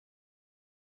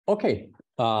Okay.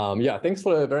 Yeah, thanks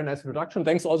for a very nice introduction.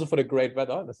 Thanks also for the great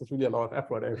weather. This is really a lot of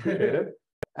effort. I appreciate it.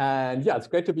 And yeah, it's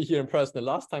great to be here in person. The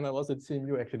last time I was at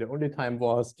CMU, actually the only time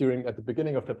was at the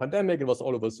beginning of the pandemic. It was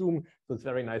all over Zoom. So it's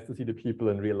very nice to see the people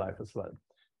in real life as well.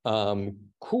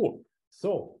 Cool.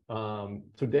 So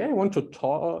today I want to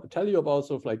tell you about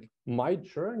sort of like my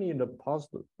journey in the past.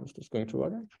 Is this going to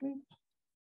work actually?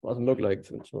 Doesn't look like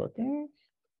it's working.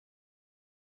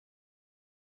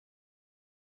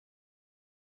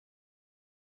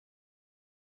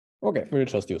 Okay, we'll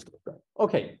just use that.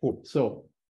 Okay, cool. So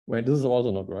wait, this is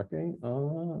also not working.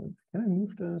 Can I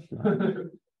move this?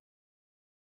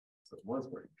 So it was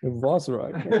working. It was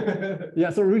right. Yeah,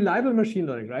 so reliable machine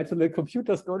learning, right? So the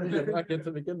computers don't really work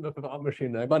to begin with our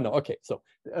machine learning. But no, okay. So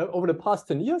over the past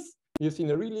 10 years, you've seen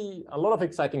a lot of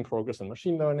exciting progress in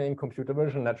machine learning, computer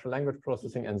vision, natural language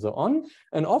processing, and so on.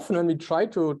 And often when we try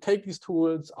to take these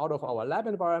tools out of our lab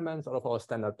environments, out of our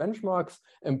standard benchmarks,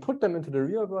 and put them into the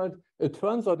real world, it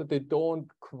turns out that they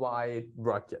don't quite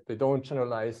work yet. They don't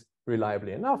generalize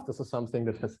reliably enough. This is something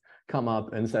that has come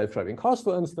up in self-driving cars,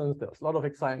 for instance. There was a lot of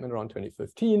excitement around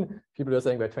 2015. People are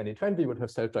saying by 2020 we would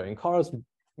have self-driving cars. I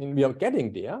mean, we are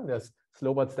getting there. There's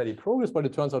slow but steady progress, but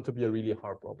it turns out to be a really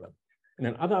hard problem. And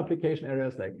in other application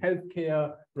areas like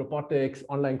healthcare, robotics,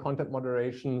 online content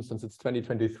moderation, since it's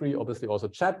 2023, obviously also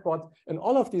chatbot. In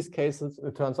all of these cases,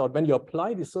 it turns out when you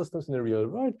apply these systems in the real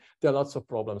world, there are lots of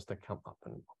problems that come up.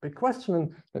 And the big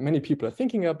question that many people are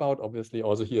thinking about, obviously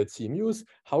also here at CMU, is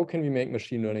how can we make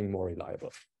machine learning more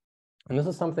reliable? And this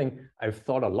is something I've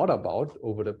thought a lot about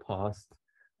over the past,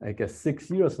 I guess,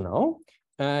 6 years now.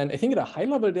 And I think at a high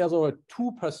level, there's over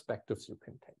two perspectives you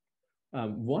can take.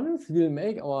 One is we'll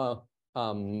make our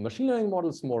machine learning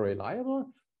models more reliable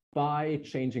by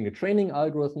changing the training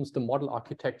algorithms, the model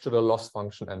architecture, the loss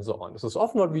function, and so on. This is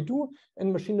often what we do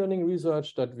in machine learning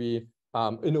research, that we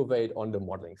innovate on the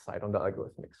modeling side, on the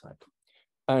algorithmic side.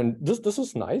 And this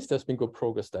is nice. There's been good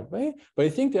progress that way. But I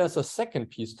think there's a second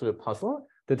piece to the puzzle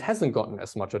that hasn't gotten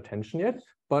as much attention yet,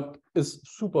 but is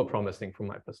super promising from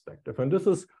my perspective. And this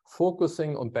is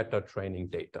focusing on better training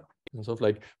data. And sort of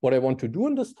like what I want to do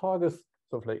in this talk is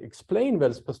sort of like explain where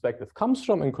this perspective comes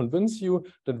from and convince you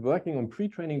that working on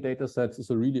pre-training data sets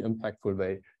is a really impactful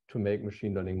way to make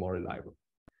machine learning more reliable.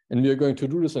 And we are going to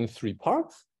do this in 3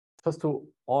 parts. First, for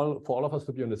all of us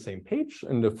to be on the same page.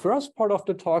 In the first part of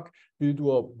the talk, we'll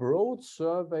do a broad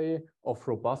survey of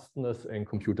robustness in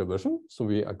computer vision. So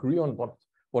we agree on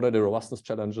what are the robustness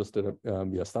challenges that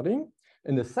we are studying.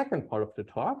 In the second part of the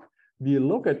talk, we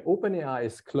look at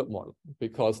OpenAI's CLIP model,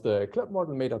 because the CLIP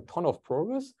model made a ton of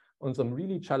progress on some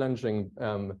really challenging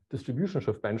distribution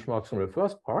shift benchmarks from the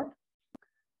first part.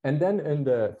 And then in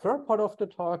the third part of the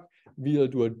talk, we'll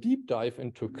do a deep dive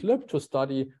into CLIP to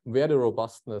study where the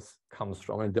robustness comes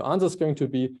from. And the answer is going to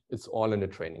be, it's all in the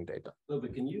training data. So,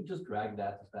 but can you just drag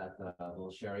that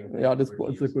little sharing? Yeah, it's a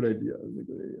good idea. It's a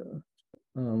good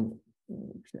idea.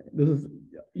 Okay, this is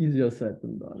easier said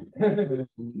than done.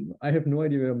 I have no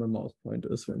idea where my mouse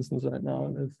pointer is, for instance, right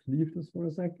now. Let's leave this for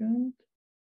a second.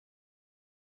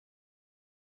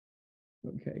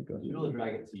 Okay, good. You will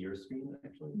drag it to your screen,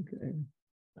 actually. Okay.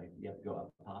 Like you have to go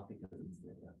up top because it's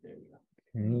there you go.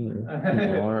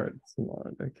 Okay.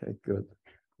 Smart. Okay, good.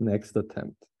 Next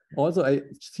attempt. Also, I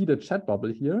see the chat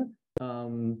bubble here.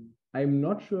 I'm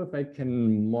not sure if I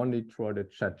can monitor the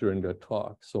chat during the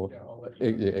talk. So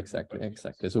yeah,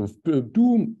 exactly. So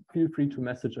do feel free to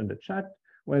message in the chat.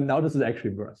 Well, now this is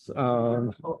actually worse.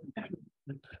 So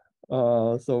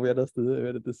where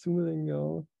did the Zoom link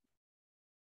go?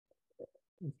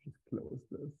 Let's just close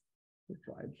this. The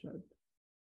try chat.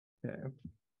 Okay.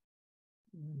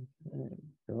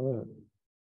 Good.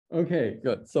 Okay,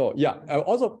 good. So yeah,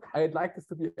 I'd like this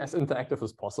to be as interactive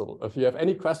as possible. If you have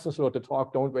any questions about the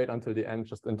talk, don't wait until the end.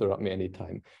 Just interrupt me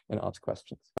anytime and ask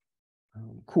questions.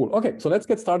 Cool. Okay, so let's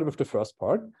get started with the first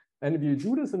part. And we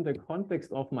do this in the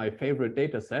context of my favorite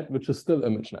data set, which is still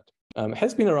ImageNet.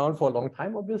 Has been around for a long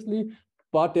time, obviously,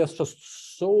 but there's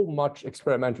just so much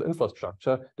experimental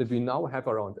infrastructure that we now have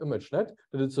around ImageNet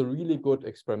that it's a really good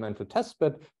experimental test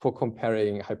bed for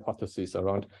comparing hypotheses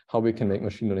around how we can make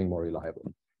machine learning more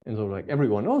reliable. And so like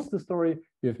everyone knows the story,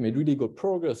 we have made really good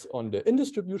progress on the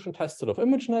in-distribution test set of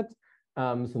ImageNet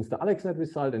since the AlexNet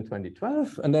result in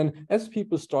 2012. And then as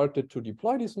people started to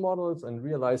deploy these models and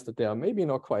realized that they are maybe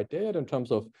not quite there yet in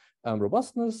terms of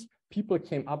robustness, people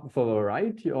came up with a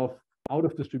variety of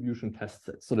out-of-distribution test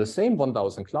sets. So the same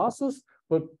 1,000 classes,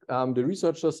 but the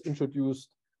researchers introduced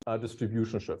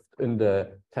distribution shift in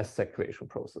the test set creation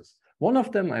process. One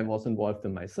of them I was involved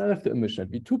in myself, the ImageNet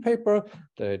V2 paper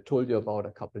that I told you about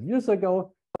a couple of years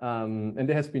ago. And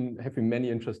there have been many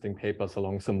interesting papers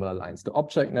along similar lines. The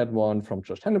ObjectNet one from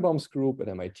Josh Tenenbaum's group at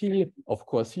MIT, of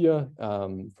course here,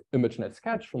 ImageNet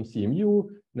Sketch from CMU,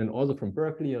 and then also from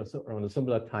Berkeley around a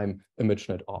similar time,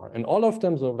 ImageNet R. And all of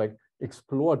them sort of like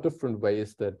explore different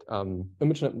ways that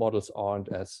ImageNet models aren't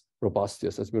as robust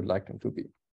as we would like them to be.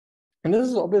 And this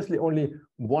is obviously only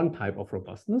one type of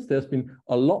robustness. There's been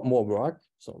a lot more work.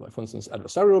 So like, for instance,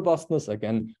 adversarial robustness,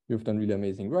 again, we've done really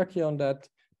amazing work here on that.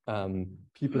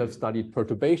 People have studied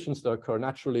perturbations that occur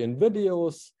naturally in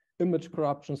videos, image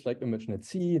corruptions like ImageNet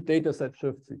C, dataset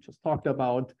shifts we just talked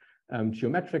about,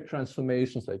 geometric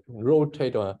transformations like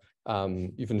rotate or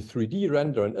even 3D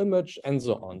render an image, and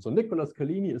so on. So Nicolas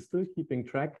Collini is still keeping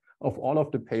track of all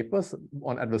of the papers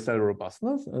on adversarial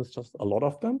robustness. And it's just a lot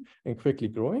of them and quickly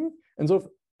growing. And so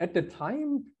at the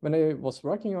time when I was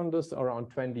working on this around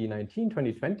 2019,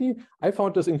 2020, I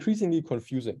found this increasingly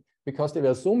confusing because there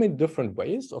were so many different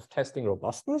ways of testing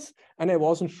robustness, and I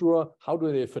wasn't sure how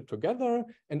do they fit together,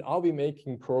 and are we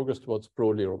making progress towards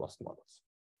broadly robust models?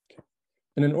 Okay.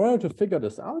 And in order to figure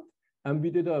this out,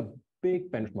 we did a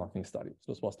big benchmarking study.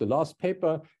 So this was the last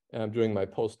paper during my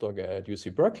postdoc at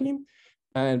UC Berkeley.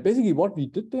 And basically what we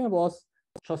did there was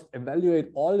just evaluate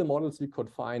all the models we could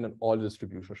find and all the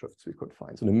distribution shifts we could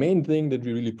find. So the main thing that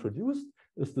we really produced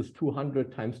is this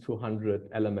 200 times 200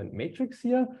 element matrix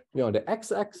here. Here on the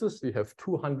x-axis, we have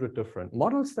 200 different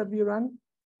models that we ran.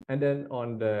 And then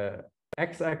on the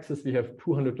x-axis, we have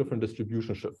 200 different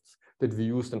distribution shifts that we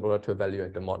used in order to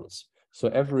evaluate the models. So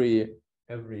every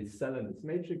cell in this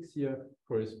matrix here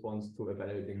corresponds to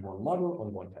evaluating one model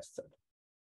on one test set.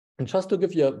 And just to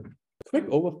give you a quick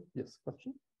overview, yes,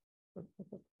 question?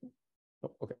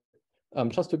 Oh, okay.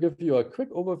 Just to give you a quick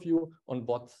overview on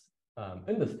what's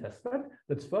in this test bed,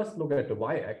 let's first look at the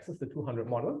y-axis, the 200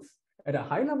 models. At a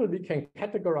high level, we can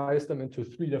categorize them into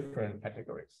 3 different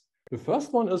categories. The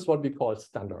first one is what we call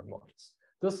standard models.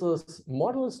 This is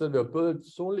models that were built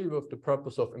solely with the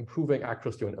purpose of improving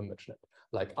accuracy on ImageNet,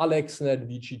 like AlexNet,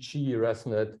 VGG,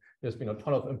 ResNet. There's been a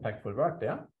ton of impactful work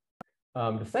there.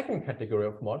 The second category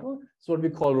of model is what we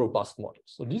call robust models.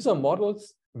 So these are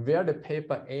models where the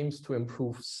paper aims to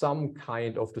improve some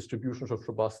kind of distribution of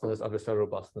robustness, adversarial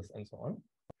robustness, and so on.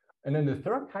 And then the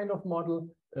third kind of model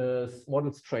is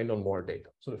models trained on more data.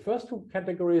 So the first 2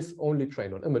 categories only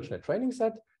trained on ImageNet training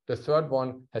set. The third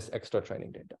one has extra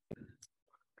training data.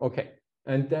 Okay,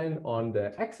 and then on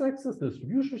the x-axis, the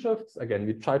distribution shifts, again,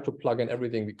 we tried to plug in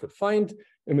everything we could find.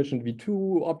 ImageNet V2,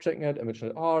 ObjectNet,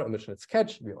 ImageNet R, ImageNet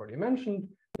Sketch, we already mentioned.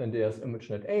 Then there's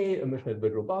ImageNet A, ImageNet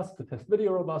with robust to test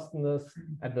video robustness,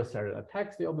 adversarial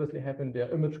attacks we obviously have in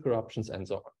there, image corruptions, and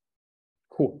so on.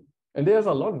 Cool. And there's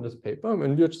a lot in this paper,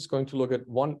 and we're just going to look at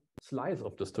one slice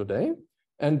of this today.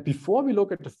 And before we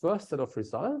look at the first set of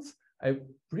results, I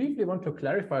briefly want to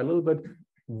clarify a little bit,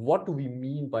 what do we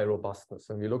mean by robustness?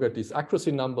 And we look at these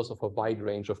accuracy numbers of a wide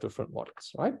range of different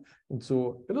models, right? And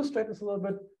to illustrate this a little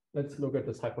bit, let's look at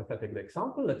this hypothetical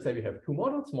example. Let's say we have 2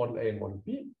 models, model A and model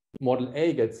B. Model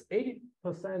A gets 80%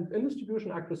 in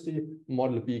distribution accuracy,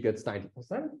 model B gets 90%.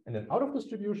 And then out of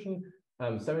distribution,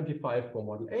 75 for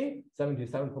model A,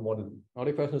 77 for model B. Now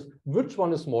the question is, which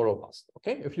one is more robust?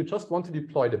 Okay, if you just want to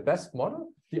deploy the best model,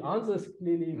 the answer is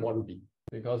clearly model B,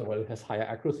 because well, it has higher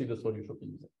accuracy, that's what you should be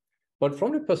using. But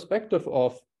from the perspective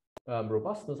of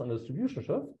robustness on the distribution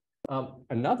shift,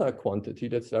 another quantity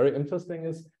that's very interesting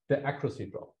is the accuracy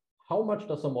drop. How much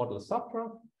does a model suffer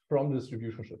from the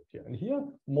distribution shift here? And here,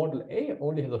 model A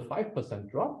only has a 5%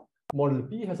 drop, model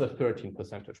B has a 13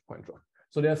 percentage point drop.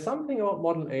 So there's something about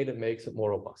model A that makes it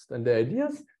more robust. And the idea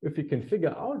is, if we can figure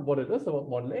out what it is about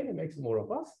model A that makes it more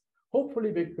robust,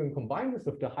 hopefully we can combine this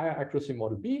with the higher accuracy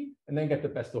model B and then get the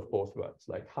best of both worlds,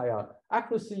 like higher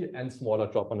accuracy and smaller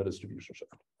drop on the distribution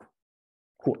shift.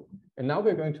 Cool. And now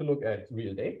we're going to look at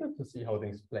real data to see how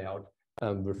things play out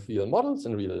with real models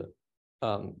and real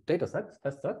data sets,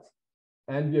 test sets.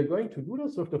 And we are going to do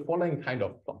this with the following kind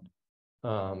of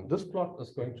plot. This plot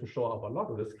is going to show up a lot,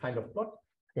 or this kind of plot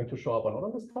is going to show up a lot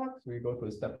on this talk. So we go to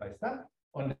it step by step.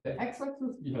 On the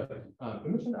x-axis, we have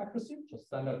ImageNet accuracy, just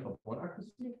standard top 1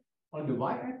 accuracy. On the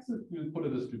y-axis, we'll put a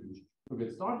distribution. So we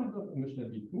get started with ImageNet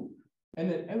V2,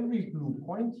 and then every blue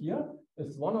point here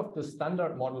is one of the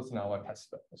standard models in our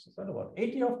test bed. So there's about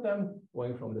 80 of them,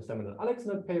 going from the seminal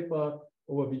AlexNet paper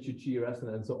over VGG,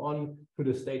 ResNet, and so on, to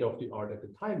the state of the art at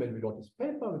the time when we wrote this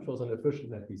paper, which was an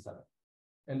efficient Net V7.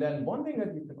 And then one thing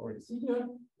that you can already see here,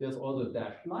 there's also a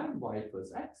dashed line, y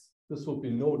equals x. This will be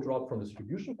no drop from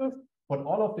distribution shift, but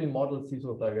all of the models see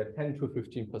sort of like a 10 to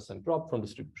 15% drop from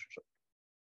distribution shift.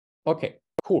 Okay,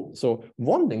 cool. So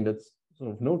one thing that's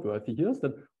sort of noteworthy here is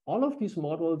that all of these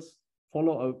models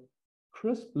follow a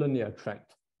crisp linear trend.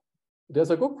 there's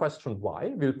a good question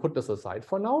why. We'll put this aside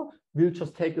for now. We'll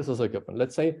just take this as a given.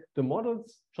 Let's say the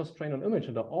models just trained on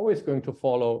ImageNet are always going to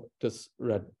follow this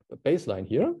red baseline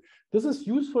here. This is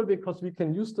useful because we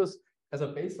can use this as a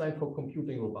baseline for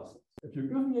computing robustness. If you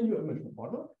give me a new ImageNet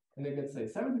model and they get, say,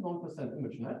 71%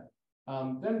 ImageNet,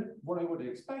 then what I would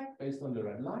expect based on the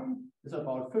red line is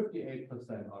about 58%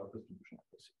 out of distribution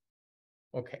accuracy.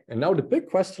 Okay, and now the big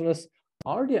question is,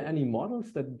 are there any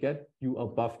models that get you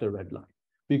above the red line?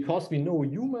 Because we know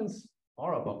humans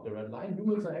are above the red line.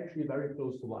 Humans are actually very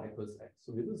close to y plus x.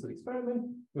 So we do this experiment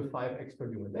with 5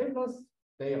 expert human labelers.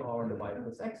 They are on the y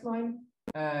plus x line,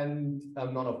 and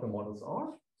none of the models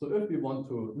are. So if we want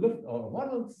to lift our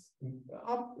models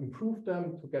up, improve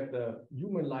them to get the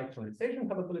human-like generalization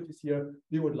capabilities here,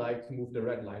 we would like to move the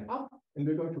red line up, and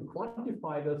we're going to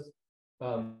quantify this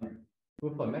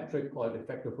with a metric called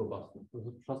effective robustness. This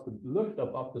is just to lift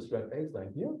above this red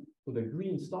baseline here. So the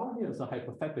green star here is a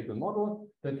hypothetical model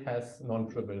that has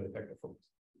non-trivial effective robustness.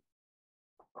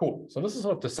 Cool. So this is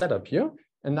sort of the setup here.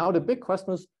 And now the big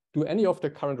question is, do any of the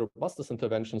current robustness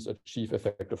interventions achieve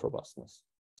effective robustness?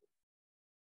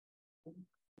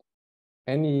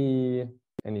 Any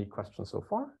questions so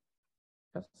far?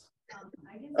 Yes.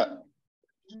 I guess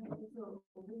so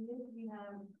over here we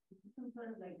have some sort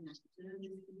of like natural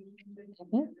distribution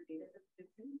between the data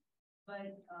description,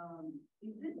 but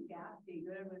is this gap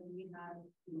bigger when we have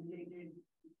simulated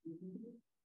distribution?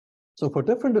 So for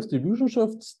different distribution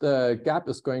shifts, the gap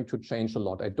is going to change a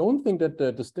lot. I don't think that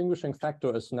the distinguishing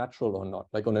factor is natural or not.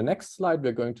 Like on the next slide,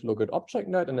 we're going to look at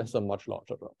ObjectNet, and it's a much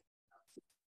larger drop.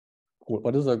 Cool,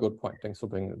 but this is a good point. Thanks for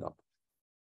bringing it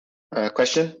up.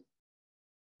 Question?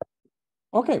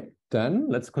 Okay, then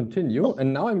let's continue.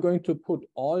 And now I'm going to put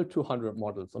all 200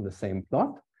 models on the same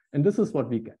plot. And this is what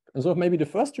we get. And so maybe the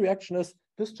first reaction is,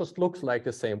 this just looks like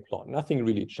the same plot. Nothing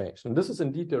really changed. And this is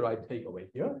indeed the right takeaway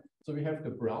here. So we have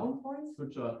the brown points,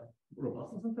 which are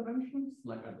robustness interventions,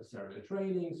 like adversarial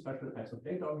training, special types of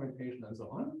data augmentation, and so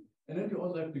on. And then we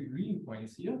also have the green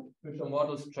points here, which are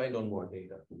models trained on more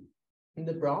data. And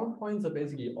the brown points are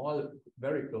basically all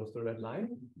very close to the red line.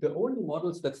 The only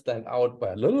models that stand out by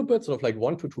a little bit, sort of like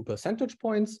 1 to 2 percentage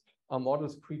points, are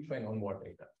models pre-trained on more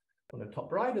data. On the top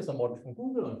right is a model from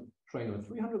Google trained on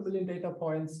 300 million data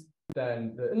points.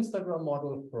 Then the Instagram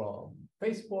model from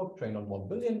Facebook trained on 1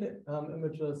 billion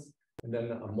images. And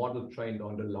then a model trained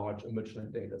on the large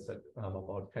ImageNet data set,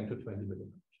 about 10 to 20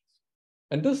 million images.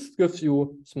 And this gives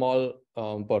you small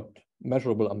but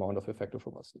measurable amount of effective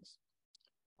robustness.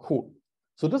 Cool.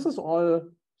 So this is all,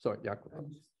 sorry, yeah. I'm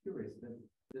just curious,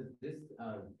 does this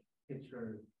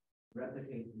picture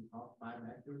replicate the top 5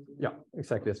 accuracy? Yeah,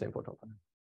 exactly the same for top 5.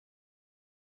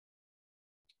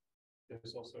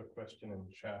 There's also a question in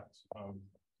chat.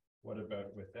 What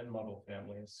about within model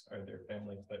families? Are there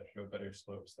families that show better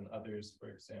slopes than others? For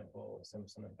example,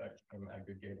 Simpson effect from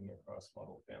aggregating across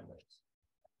model families.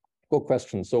 Good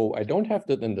question. So I don't have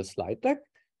that in the slide deck.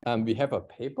 We have a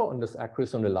paper on this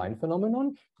accuracy on the line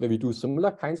phenomenon, where we do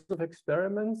similar kinds of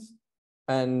experiments,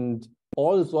 and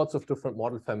all sorts of different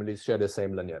model families share the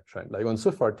same linear trend. Like on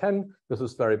CIFAR 10, this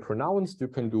is very pronounced. You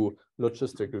can do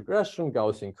logistic regression,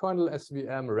 Gaussian kernel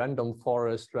SVM, random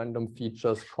forest, random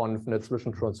features, convnets,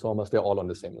 vision transformers, they're all on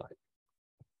the same line.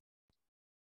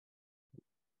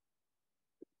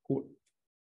 Cool.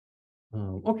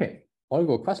 Okay. All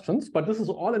good questions, but this is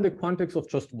all in the context of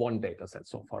just one data set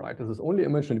so far, right? This is only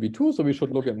ImageNet v2, so we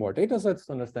should look at more data sets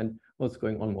to understand what's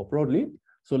going on more broadly.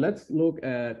 So let's look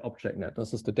at ObjectNet.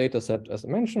 This is the data set, as I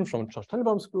mentioned, from Josh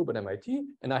Tenenbaum's group at MIT,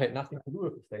 and I had nothing to do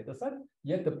with this data set,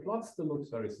 yet the plot still looks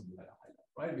very similar,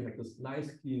 right? We have this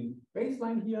nice, clean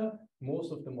baseline here.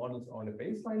 Most of the models are on the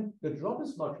baseline. The drop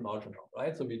is much larger now,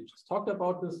 right? So we just talked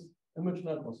about this.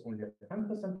 ImageNet was only at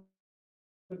 10%.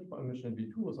 ImageNet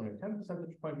v2 was only a 10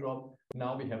 percentage point drop.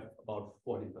 Now we have about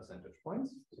 40 percentage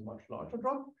points, so much larger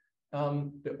drop.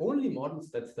 The only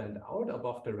models that stand out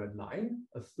above the red line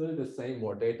are still the same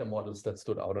more data models that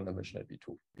stood out on ImageNet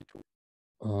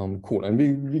v2. Cool, and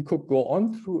we could go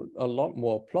on through a lot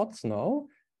more plots now.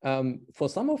 For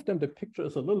some of them, the picture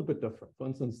is a little bit different. For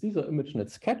instance, these are ImageNet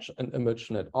Sketch and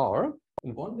ImageNet R.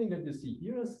 And one thing that you see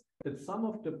here is that some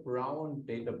of the brown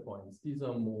data points, these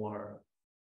are more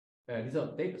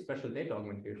special data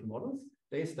augmentation models.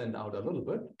 They stand out a little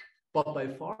bit, but by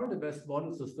far the best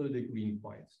models are still the green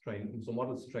points trained. So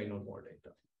models trained on more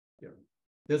data here.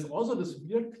 There's also this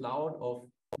weird cloud of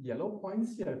yellow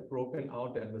points here. I've broken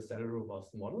out the adversarial robust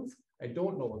models. I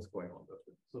don't know what's going on with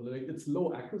it. So like, it's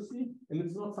low accuracy, and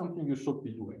it's not something you should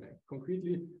be doing. Like,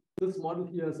 concretely, this model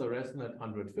here is a ResNet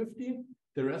 150.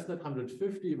 The ResNet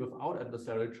 150 without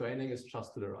adversarial training is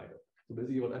just to the right of it. So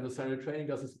basically what adversarial training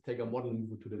does is take a model and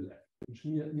move it to the left. which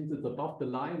means it's above the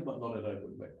line, but not in a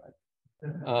good way, right?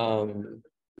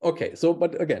 Okay, so,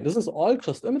 but again, this is all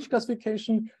just image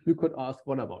classification. You could ask,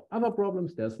 what about other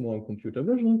problems? There's more in computer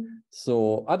vision.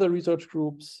 So other research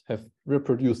groups have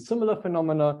reproduced similar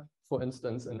phenomena. For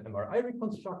instance, in MRI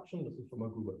reconstruction, this is from a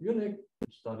group at Munich,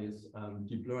 which studies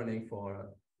deep learning for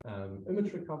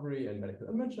image recovery and medical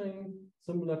imaging.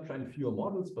 Similar trend, fewer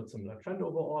models, but similar trend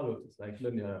overall. It's like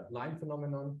linear line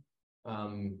phenomenon.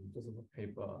 This is a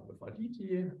paper with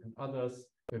Aditi and others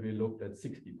where we looked at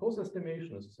 60 pose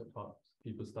estimation. This is about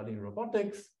people studying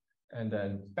robotics. And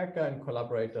then Becker and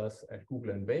collaborators at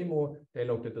Google and Waymo, they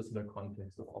looked at this in the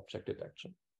context of object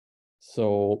detection.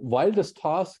 So while this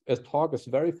talk is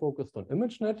very focused on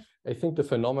ImageNet, I think the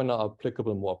phenomena are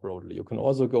applicable more broadly. You can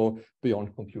also go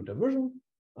beyond computer vision.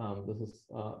 This is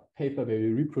a paper where we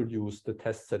reproduce the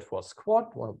test set for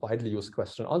SQuAD, one widely used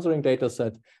question answering data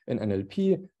set in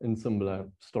NLP, and similar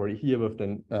story here with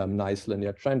the nice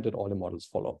linear trend that all the models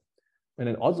follow. And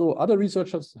then also other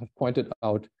researchers have pointed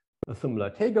out a similar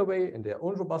takeaway in their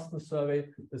own robustness survey.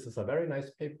 This is a very nice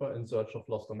paper in search of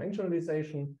loss domain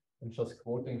generalization. And just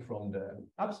quoting from the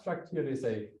abstract here, they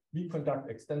say, we conduct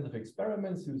extensive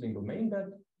experiments using domain net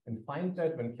and find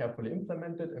that when carefully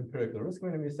implemented, empirical risk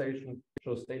minimization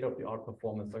shows state-of-the-art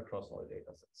performance across all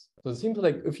data sets. So it seems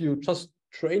like if you just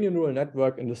train your neural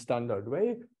network in the standard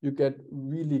way, you get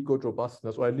really good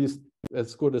robustness, or at least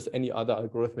as good as any other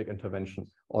algorithmic intervention,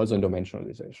 also in domain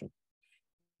generalization.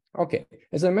 Okay,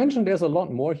 as I mentioned, there's a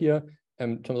lot more here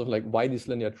in terms of like why these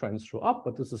linear trends show up,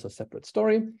 but this is a separate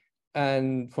story.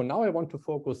 And for now, I want to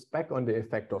focus back on the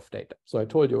effect of data. So I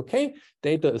told you, okay,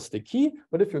 data is the key.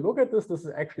 But if you look at this, this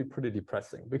is actually pretty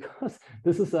depressing because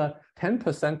this is a 10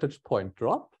 percentage point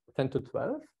drop, 10 to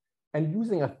 12, and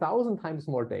using 1,000 times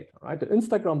more data, right? The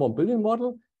Instagram 1 billion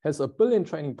model has 1 billion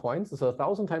training points. It's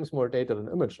 1,000 times more data than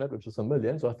ImageNet, which is 1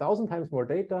 million. So 1,000 times more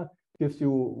data gives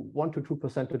you 1 to 2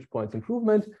 percentage points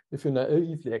improvement. If you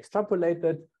naively extrapolate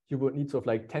it, you would need sort of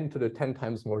like 10 to the 10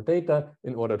 times more data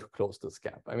in order to close this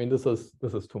gap. I mean, this is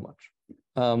too much.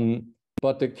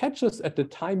 But the catch is at the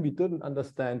time, we didn't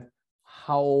understand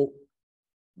how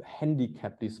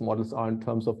handicapped these models are in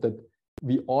terms of that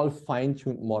we all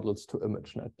fine-tuned models to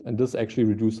ImageNet. And this actually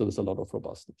reduces a lot of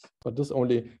robustness. But this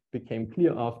only became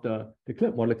clear after the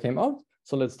CLIP model came out.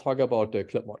 So let's talk about the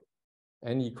CLIP model.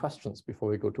 Any questions before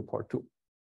we go to part 2?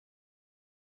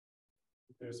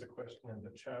 There's a question in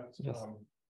the chat. Yes.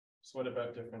 So what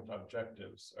about different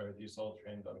objectives? Are these all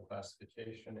trained on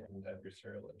classification and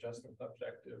adversarial adjustment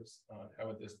objectives? How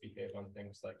would this behave on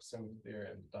things like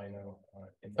SimClear and Dino?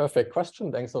 Perfect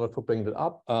question. Thanks a lot for bringing it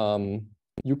up.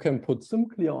 You can put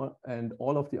SimClear and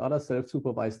all of the other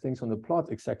self-supervised things on the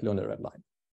plot exactly on the red line.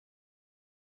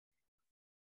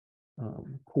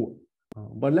 Cool.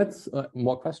 But let's,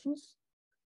 more questions?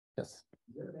 Yes.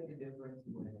 Does it make a difference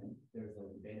when there's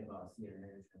a debate about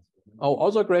CNN transformation? Oh,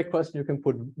 also a great question. You can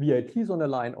put VITs on the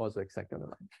line, also exactly on the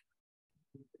line.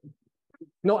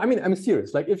 No, I mean, I'm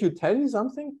serious. Like if you tell me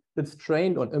something that's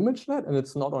trained on ImageNet and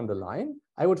it's not on the line,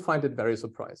 I would find it very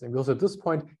surprising because at this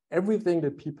point, everything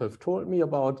that people have told me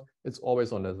about, it's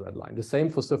always on the red line. The same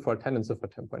for CIFAR 10 and CIFAR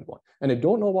 10.1. And I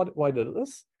don't know why that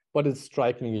is, but it's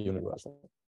strikingly universal.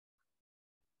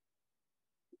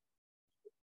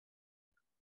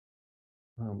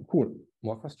 Cool.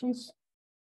 More questions?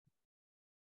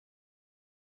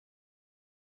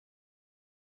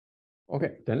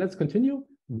 Okay, then let's continue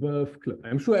with CLIP.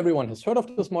 I'm sure everyone has heard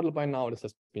of this model by now. This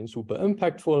has been super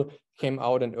impactful, came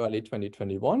out in early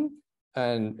 2021.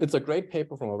 And it's a great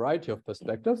paper from a variety of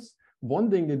perspectives.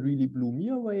 One thing that really blew me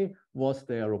away was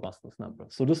their robustness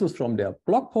numbers. So this is from their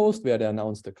blog post where they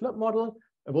announced the CLIP model.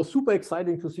 It was super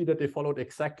exciting to see that they followed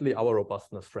exactly our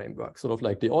robustness framework. Sort of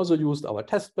like they also used our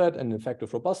test bed and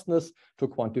effective robustness to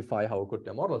quantify how good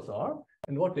their models are.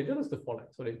 And what they did is the following.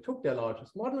 So they took their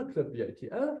largest model, CLIP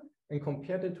VITL, and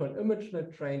compared it to an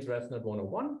ImageNet trained ResNet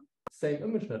 101, same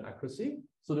ImageNet accuracy.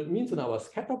 So that means in our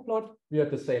scatter plot, we had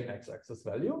the same x-axis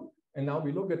value. And now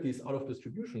we look at these out of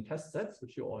distribution test sets,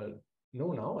 which you all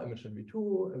know now, ImageNet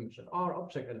V2, ImageNet R,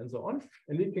 ObjectNet, and so on.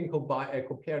 And we can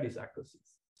compare these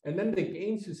accuracies. And then the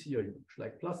gains you see are huge,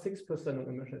 like plus 6% on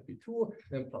ImageNet V2,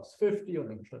 then plus 50 on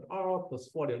ImageNet R, plus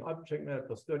 40 on ObjectNet,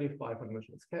 plus 35 on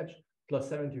ImageNet Sketch, plus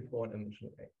 74 on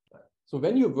ImageNet A. So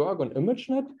when you work on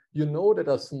ImageNet, you know that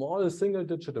a small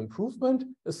single-digit improvement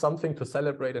is something to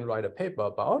celebrate and write a paper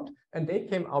about, and they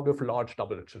came out with large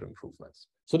double-digit improvements.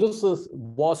 So this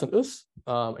was and is,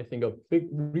 I think, a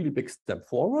really big step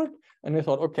forward. And I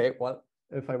thought, okay, well,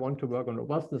 if I want to work on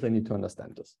robustness, I need to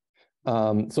understand this.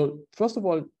 So first of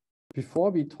all,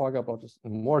 before we talk about this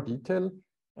in more detail,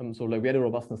 So like where the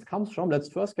robustness comes from, let's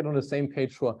first get on the same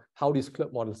page for how these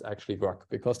CLIP models actually work,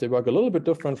 because they work a little bit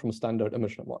different from standard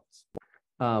ImageNet models.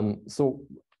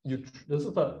 This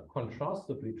is a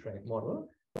contrastively trained model,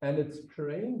 and it's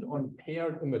trained on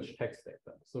paired image text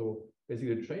data. So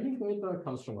basically the training data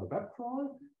comes from a web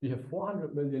crawl. We have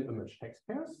 400 million image text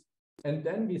pairs. And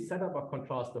then we set up a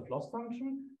contrastive loss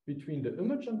function between the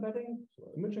image embedding, so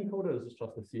image encoder, this is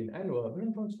just a CNN or a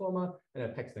vision transformer, and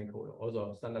a text encoder,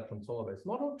 also a standard transformer-based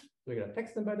model. So we get a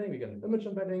text embedding, we get an image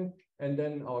embedding, and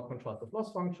then our contrastive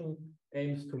loss function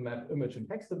aims to map image and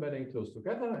text embedding close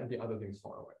together, and the other things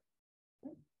far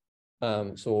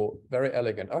away. So very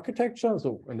elegant architecture.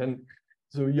 So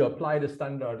you apply the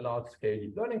standard large-scale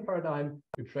deep learning paradigm,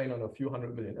 you train on a few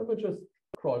hundred million images,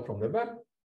 crawl from the web,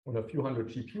 on a few hundred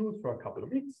GPUs for a couple of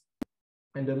weeks.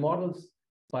 And the models,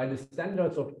 by the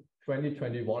standards of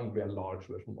 2021, were large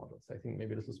vision models. I think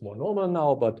maybe this is more normal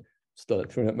now, but still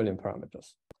 300 million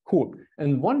parameters. Cool.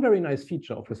 And one very nice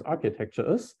feature of this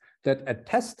architecture is that at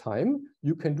test time,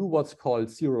 you can do what's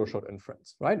called zero-shot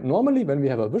inference, right? Normally, when we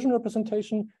have a vision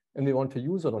representation and we want to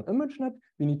use it on ImageNet,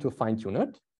 we need to fine-tune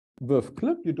it. With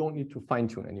CLIP, you don't need to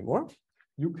fine-tune anymore.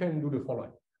 You can do the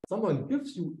following. Someone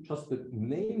gives you just the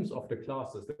names of the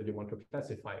classes that you want to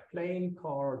classify, plane,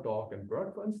 car, dog, and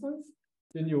bird, for instance.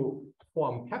 Then you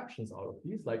form captions out of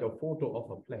these, like a photo of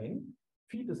a plane,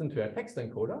 feed this into a text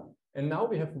encoder, and now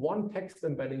we have one text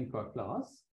embedding per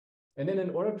class. And then in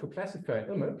order to classify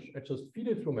an image, I just feed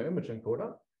it through my image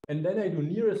encoder, and then I do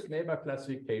nearest neighbor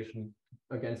classification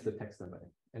against the text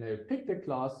embedding. And I pick the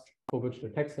class for which the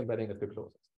text embedding is the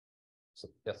closest. So,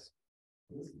 yes?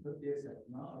 This is the dataset,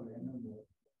 not a random work.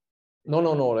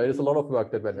 No. There is a lot of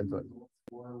work that went into it.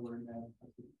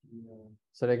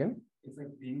 Say that again? It's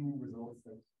like being results,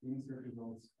 like being search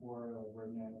results for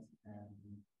WordNet and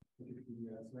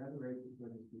Wikipedia. So I have a very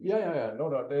good Yeah.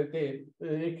 No.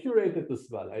 They curated this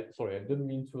well. Sorry, I didn't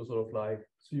mean to sort of like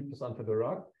sweep this under the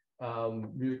rug.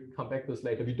 We'll come back to this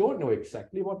later. We don't know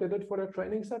exactly what they did for their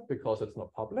training set because it's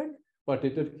not public, but they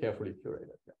did carefully curate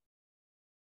it. Yeah.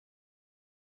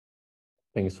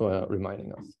 Thanks for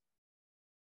reminding us.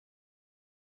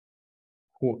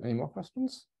 Cool. Any more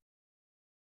questions?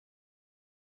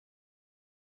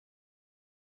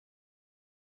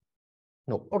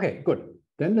 No. Okay, good.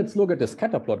 Then let's look at the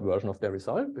scatterplot version of their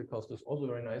result, because it's also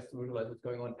very nice to visualize what's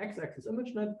going on. X-axis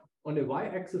ImageNet. On the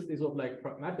y-axis, they sort of like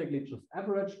pragmatically just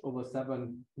averaged over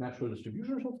 7 natural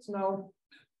distribution shifts now.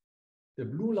 The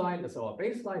blue line is our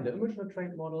baseline, the ImageNet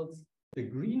trained models. The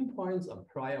green points are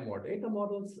prior more data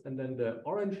models, and then the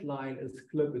orange line is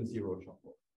CLIP and zero-shot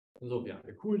mode. So yeah,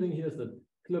 the cool thing here is that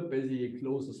CLIP basically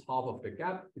closes half of the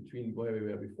gap between where we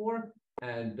were before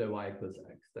and the y equals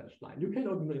x dashed line. You can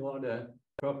ignore the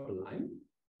purple line.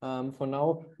 For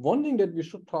now, one thing that we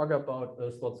should talk about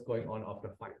is what's going on after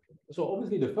fine-tuning. So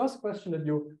obviously the first question that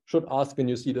you should ask when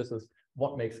you see this is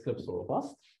what makes CLIP so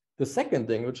robust? The second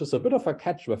thing, which is a bit of a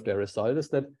catch with their result, is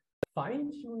that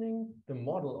fine-tuning the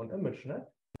model on ImageNet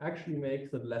actually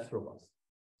makes it less robust.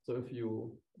 So if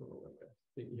you,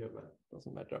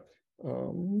 doesn't matter.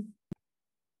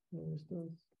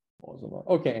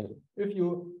 Okay, if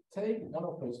you take one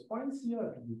of those points here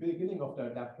at the beginning of the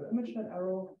adapt to ImageNet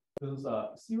arrow, this is a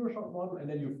zero-shot model, and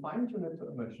then you fine-tune it to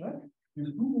ImageNet, you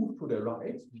do move to the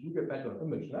right, you do get better on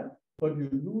ImageNet, but you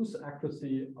lose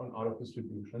accuracy on out of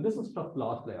distribution. And this is just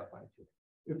last layer fine-tuning.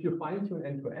 If you fine-tune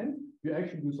end-to-end, you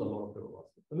actually lose a lot of the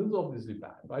robustness. And this is obviously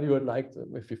bad, right? You would like to,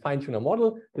 if you fine-tune a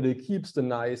model, that it keeps the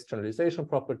nice generalization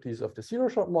properties of the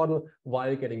zero-shot model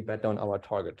while getting better on our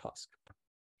target task.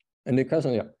 And the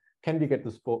question, yeah, can we get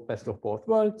this best of both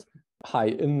worlds, high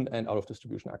in and out of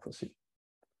distribution accuracy?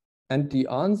 And the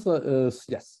answer is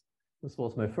yes. This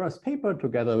was my first paper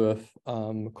together with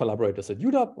collaborators at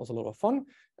UW. It was a lot of fun.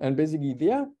 And basically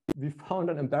there, we found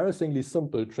an embarrassingly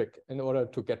simple trick in order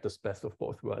to get this best of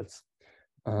both worlds.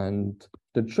 And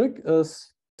the trick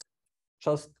is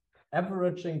just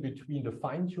averaging between the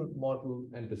fine-tuned model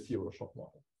and the zero-shot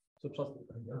model. So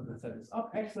just set this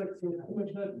up, x-axis,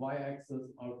 ImageNet,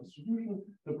 y-axis, out of distribution.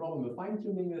 The problem with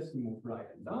fine-tuning is we move right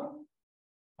and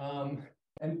down.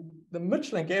 And the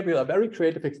Mitchell and Gabriel are very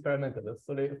creative experimentalists.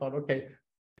 So they thought, okay,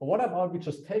 what about we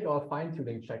just take our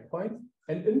fine-tuning checkpoint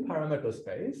and in parameter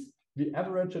space, we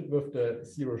average it with the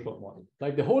zero-shot model.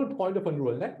 Like the whole point of a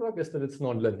neural network is that it's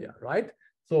nonlinear, right?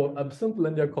 So a simple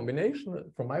linear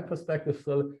combination, from my perspective,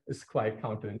 still is quite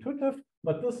counterintuitive,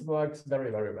 but this works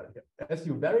very, very well here. As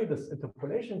you vary this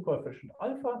interpolation coefficient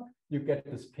alpha, you get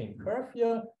this pink curve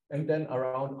here, and then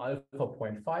around alpha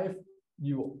 0.5,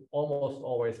 you almost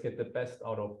always get the best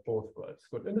out of both worlds,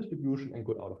 good in distribution and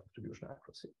good out of distribution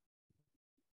accuracy.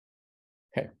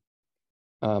 Okay.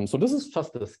 So this is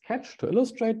just a sketch to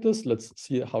illustrate this. Let's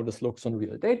see how this looks on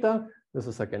real data. This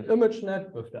is like an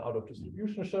ImageNet with the out of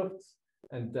distribution shifts.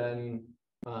 And then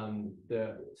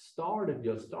the star that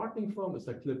you're starting from is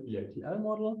a clip VATL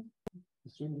model. The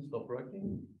stream stopped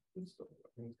working. It's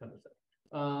kind of sad.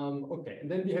 Okay, and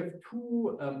then we have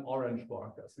two orange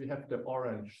markers. We have the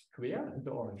orange square and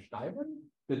the orange diamond.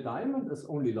 The diamond is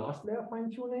only last layer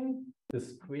fine-tuning. The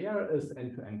square is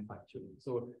end-to-end fine-tuning.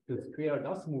 So the square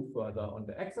does move further on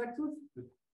the x-axis. It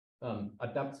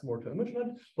adapts more to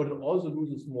ImageNet, but it also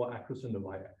loses more accuracy on the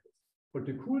y-axis. But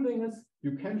the cool thing is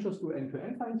you can just do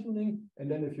end-to-end fine-tuning,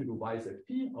 and then if you do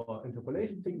YZP or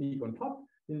interpolation technique on top,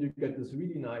 then you get this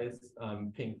really nice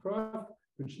pink curve,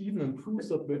 which even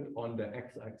improves a bit on the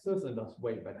x-axis and does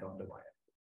way better on the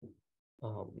y-axis.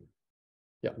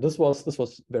 Yeah, this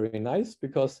was very nice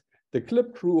because the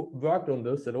clip crew worked on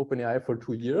this at OpenAI for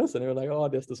 2 years, and they were like, oh,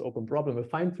 there's this open problem with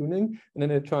fine-tuning, and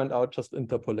then it turned out just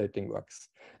interpolating works.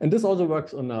 And this also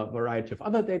works on a variety of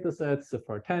other data sets,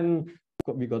 CIFAR-10,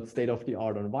 we got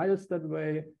state-of-the-art on vials that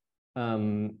way,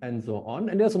 and so on.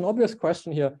 And there's an obvious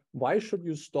question here, why should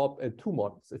you stop at 2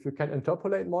 models? If you can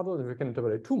interpolate models, if you can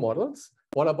interpolate 2 models,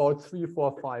 what about 3,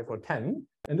 4, 5, or 10?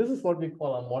 And this is what we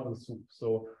call a model soup.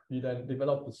 So we then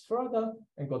developed this further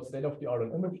and got state-of-the-art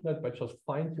on ImageNet by just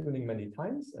fine-tuning many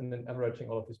times and then averaging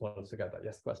all of these models together.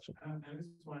 Yes, question? I'm just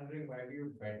wondering, why do you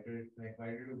do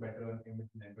better on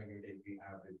ImageNet when you take the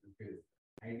average? Because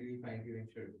ideally fine-tuning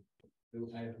should do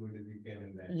as good as you can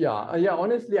in that. Yeah,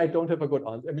 honestly, I don't have a good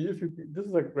answer. I mean, this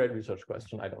is a great research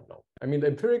question. I don't know. I mean,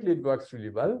 empirically, it works really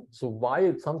well. So why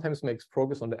it sometimes makes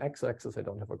progress on the x-axis, I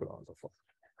don't have a good answer for.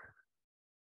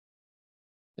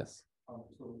 Yes.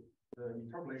 So the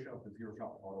interpolation of the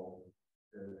zero-shot model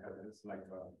has like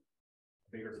a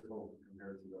bigger slope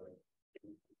compared to the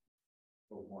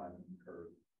slope 1 curve.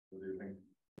 So do you think?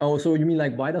 Oh, so you mean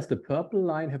like why does the purple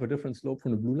line have a different slope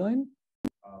from the blue line?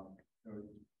 So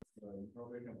the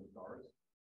interpolation of the stars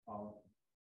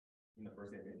in the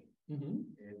first image,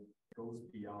 it goes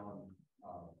beyond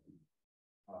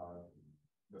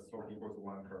the slope equals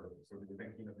 1 curve. So do you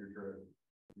think in the future?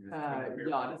 Yeah,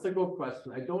 that's a good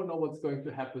question. I don't know what's going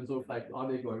to happen. So, like, are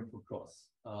they going to cross?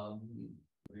 Do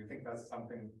you think that's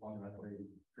something fundamentally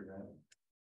prevent?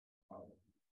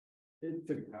 It's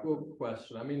a good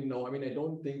question. I mean, no. I mean, I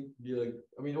don't think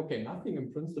okay, nothing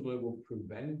in principle will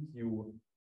prevent you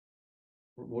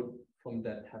from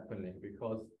that happening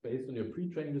because based on your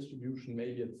pre-training distribution,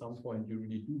 maybe at some point you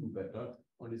really do better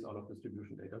on these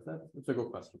out-of-distribution data sets. It's a good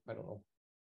question. I don't know.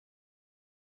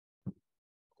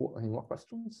 Cool. Any more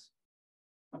questions?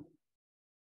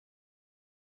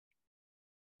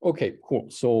 Okay, cool.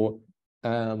 So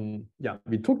yeah,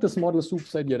 we took this model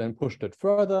soups idea and pushed it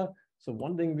further. So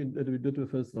one thing we did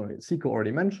with this, Siko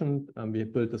already mentioned, we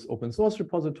built this open source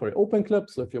repository, OpenClip.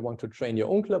 So if you want to train your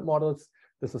own clip models,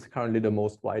 this is currently the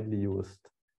most widely used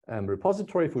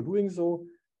repository for doing so.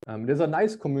 There's a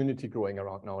nice community growing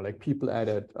around now. Like people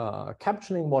added a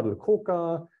captioning model,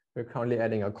 Coca. We're currently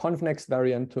adding a ConvNext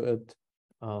variant to it.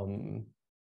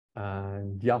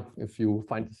 And yeah, if you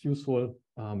find this useful,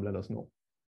 let us know.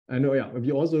 And yeah,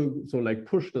 we also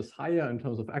push this higher in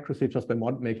terms of accuracy just by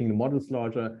making the models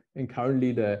larger. And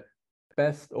currently the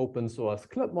best open source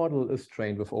clip model is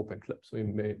trained with OpenClip. So we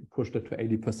may push it to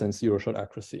 80% zero-shot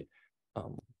accuracy.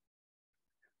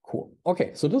 Cool.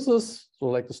 Okay, so this is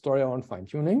the story around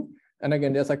fine-tuning. And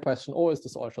again, there's a question, is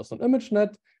this all just on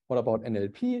ImageNet? What about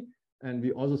NLP? And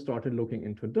we also started looking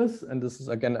into this. And this is,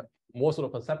 again, more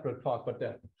sort of a separate talk, but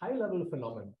the high-level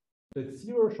phenomenon that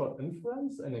zero-shot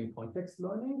inference and in context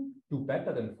learning do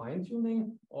better than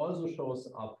fine-tuning also shows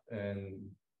up in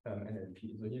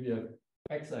NLP. So here we have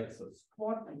x-axis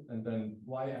squat, and then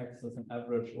y-axis an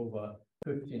average over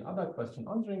 15 other question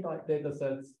answering data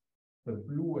sets. The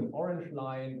blue and orange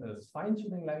line is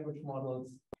fine-tuning language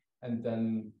models, and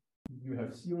then you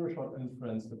have zero-shot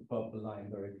inference, the purple line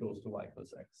very close to y =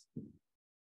 x.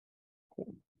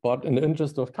 Cool. But in the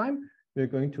interest of time, we're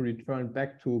going to return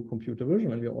back to computer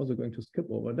vision, and we're also going to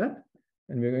skip over that.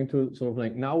 And we're going to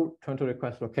now turn to the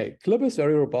question, okay, CLIP is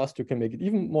very robust. You can make it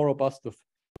even more robust with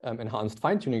enhanced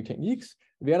fine-tuning techniques.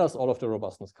 Where does all of the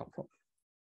robustness come from?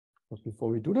 But before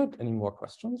we do that, any more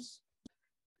questions?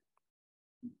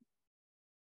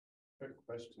 Quick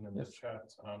question in the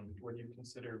chat. Would you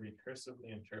consider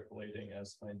recursively interpolating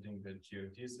as finding the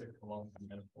geodesic along the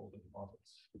manifold of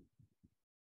models?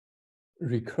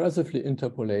 Recursively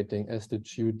interpolating as the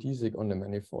geodesic on the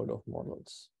manifold of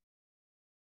models.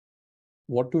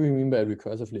 What do we mean by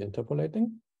recursively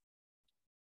interpolating?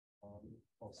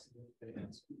 I'll see if they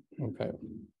answer. Okay,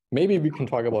 maybe we can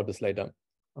talk about this later.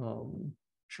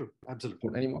 Sure, absolutely.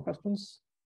 Any more questions?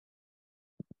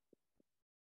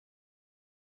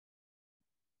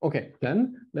 Okay,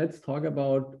 then let's talk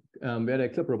about where the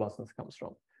clip robustness comes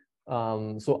from.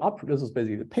 This is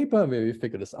basically the paper where we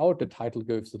figure this out. The title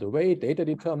gives it away. Data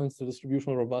determines the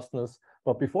distributional robustness.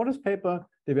 But before this paper,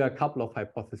 there were a couple of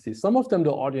hypotheses. Some of them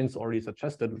the audience already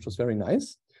suggested, which was very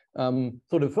nice. So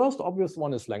the first obvious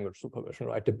one is language supervision,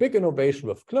 right? The big innovation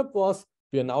with CLIP was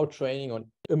we are now training on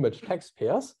image text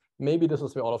pairs. Maybe this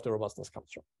is where all of the robustness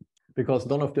comes from, because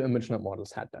none of the ImageNet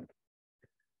models had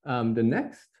that. The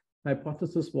next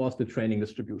hypothesis was the training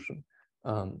distribution.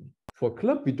 For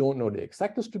CLIP, we don't know the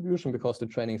exact distribution because the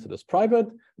training set is private,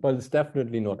 but it's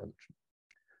definitely not ImageNet.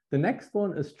 The next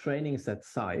one is training set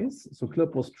size. So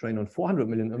CLIP was trained on 400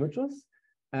 million images,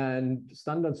 and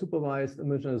standard supervised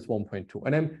ImageNet is 1.2.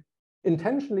 And I'm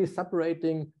intentionally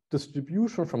separating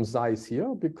distribution from size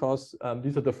here because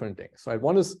these are different things, right?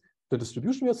 One is the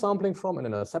distribution you're sampling from, and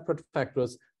then a separate factor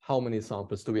is how many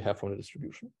samples do we have from the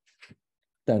distribution.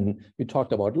 Then we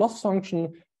talked about loss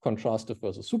function, contrastive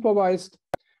versus supervised.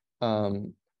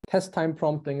 Test time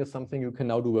prompting is something you can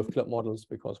now do with CLIP models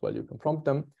because, well, you can prompt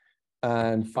them.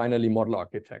 And finally, model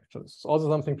architectures. It's also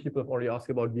something people have already asked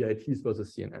about VITs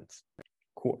versus CNNs.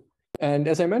 Cool. And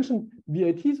as I mentioned,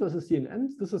 VITs versus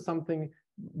CNNs, this is something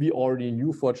we already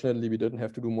knew. Fortunately, we didn't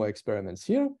have to do more experiments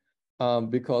here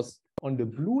because on the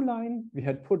blue line, we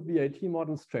had put VIT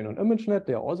models trained on ImageNet.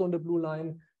 They are also on the blue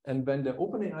line. And when the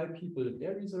OpenAI people did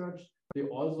their research, they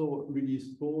also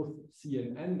released both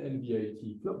CNN and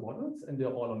VIT CLIP models, and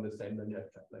they're all on the same linear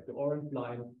track. Like the orange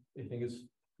line, I think is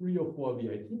 3 or 4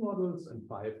 VIT models and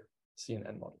 5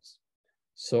 CNN models.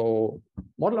 So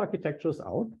model architecture is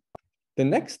out. The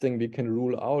next thing we can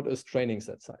rule out is training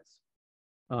set size.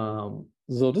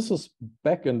 So this was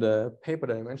back in the paper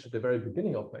that I mentioned at the very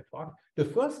beginning of my talk. The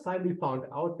first time we found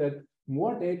out that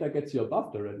more data gets you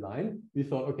above the red line, we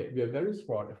thought, okay, we are very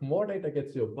smart. If more data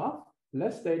gets you above,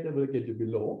 less data will get you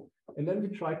below. And then we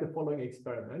tried the following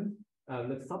experiment.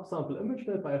 Let's subsample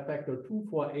ImageNet by a factor 2,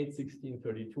 4, 8, 16,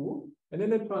 32. And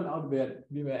then it turned out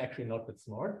we were actually not that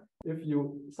smart. If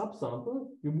you subsample,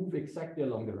 you move exactly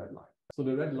along the red line. So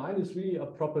the red line is really a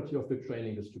property of the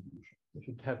training distribution. If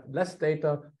you have less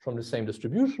data from the same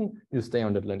distribution, you stay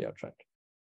on that linear trend.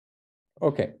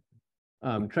 Okay,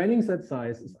 training set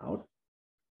size is out.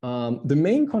 The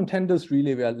main contenders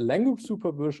really were language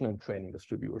supervision and training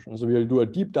distribution. So we'll do a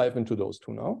deep dive into those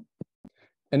two now.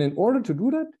 And in order to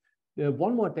do that,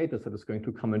 one more data set is going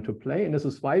to come into play, and this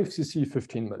is YFCC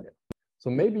 15 million. So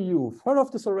maybe you've heard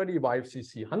of this already.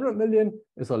 YFCC 100 million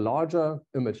is a larger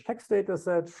image text data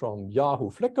set from Yahoo,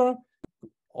 Flickr,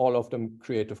 all of them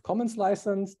Creative Commons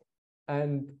licensed.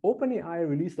 And OpenAI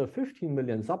released a 15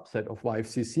 million subset of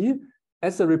YFCC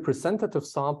as a representative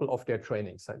sample of their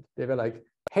training set. They were like,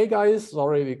 hey guys,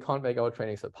 sorry, we can't make our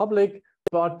training set public,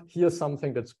 but here's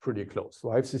something that's pretty close. So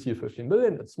YFCC 15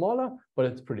 million, it's smaller, but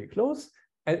it's pretty close.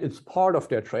 And it's part of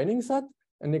their training set.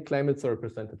 And they claim it's a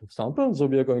representative sample. So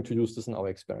we are going to use this in our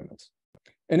experiments.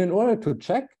 And in order to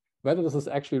check whether this is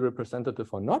actually representative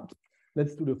or not,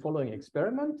 let's do the following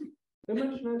experiment.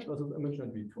 ImageNet versus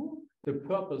ImageNet v2. The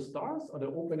purple stars are the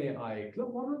OpenAI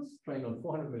CLIP models trained on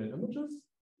 400 million images.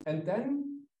 And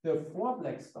then the 4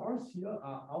 black stars here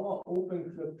are our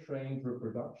OpenClip trained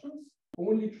reproductions,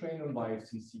 only trained on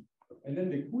YFCC. And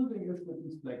then the cool thing is that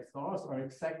these black stars are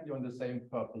exactly on the same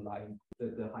purple line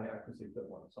that the high accuracy CLIP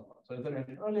models are. So as I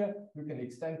mentioned earlier, you can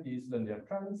extend these linear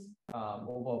trends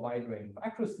over a wide range of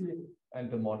accuracy, and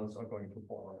the models are going to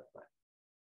follow that line.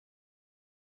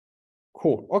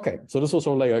 Cool. Okay. So this was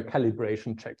like a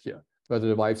calibration check here, whether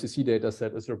the YFCC data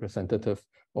set is representative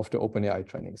of the OpenAI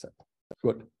training set.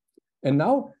 Good. And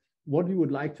now what we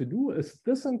would like to do is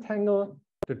disentangle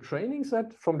the training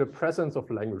set from the presence of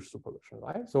language supervision,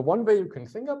 right? So one way you can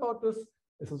think about this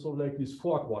is sort of like these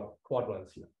 4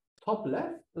 quadrants here. Top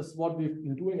left is what we've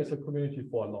been doing as a community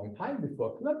for a long time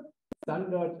before CLIP,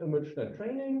 standard ImageNet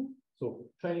training, so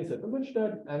training set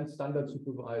ImageNet and standard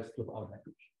supervised CLIP out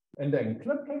language. And then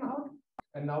CLIP came out,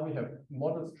 and now we have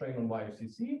models trained on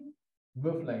YFCC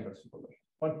with language supervision.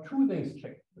 But 2 things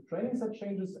change. The training set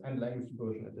changes and language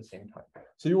supervision at the same time.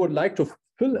 So you would like to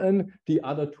fill in the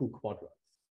other 2 quadrants.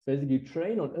 Basically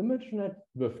train on ImageNet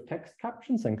with text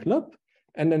captions and CLIP,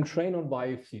 and then train on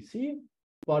YFCC,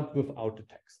 but without the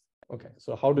text. Okay,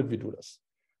 so how did we do this?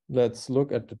 Let's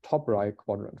look at the top right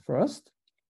quadrant first.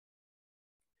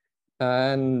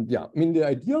 And yeah, I mean, the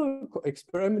ideal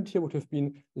experiment here would have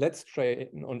been, let's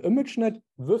train on ImageNet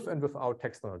with and without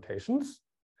text annotations.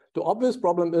 The obvious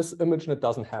problem is ImageNet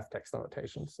doesn't have text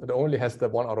annotations. It only has the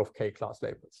 1 out of k class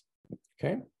labels.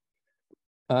 Okay.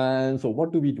 And so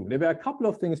what do we do? There were a couple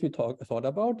of things we thought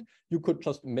about. You could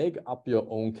just make up your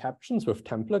own captions with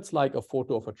templates like a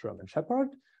photo of a German Shepherd,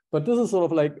 But this is sort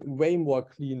of like way more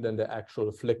clean than the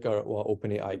actual Flickr or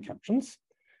OpenAI captions.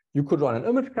 You could run an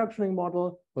image captioning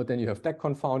model, but then you have that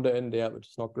confounder in there, which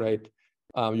is not great.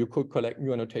 You could collect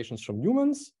new annotations from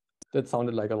humans. That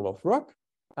sounded like a lot of work.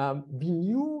 We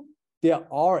knew there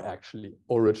are actually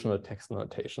original text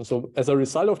annotations. So as a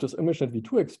result of this ImageNet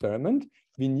v2 experiment,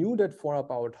 we knew that for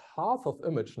about half of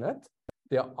ImageNet,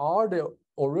 there are the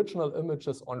original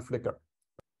images on Flickr.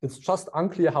 It's just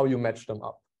unclear how you match them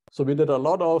up. So we did a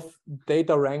lot of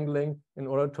data wrangling in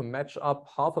order to match up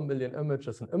 500,000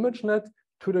 images in ImageNet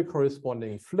to the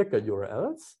corresponding Flickr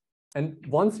URLs. And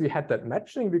once we had that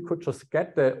matching, we could just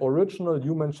get the original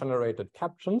human-generated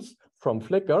captions from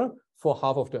Flickr for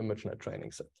half of the ImageNet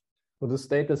training set. So this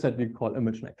data set we call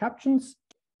ImageNet captions.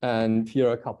 And here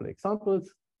are a couple of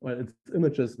examples. Well, it's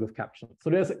images with captions. So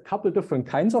there's a couple of different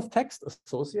kinds of text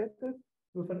associated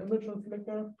with an image on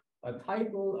Flickr. A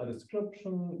title, a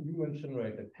description,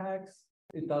 human-generated text.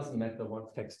 It doesn't matter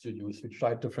what text you use. We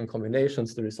tried different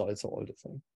combinations. The results are all the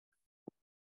same.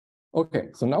 Okay,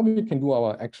 so now we can do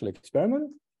our actual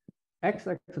experiment.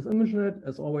 X-axis ImageNet,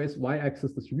 as always,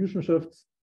 Y-axis distribution shifts.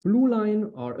 Blue line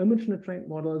are ImageNet trained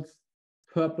models.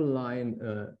 Purple line,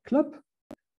 CLIP.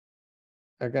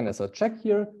 Again, as a check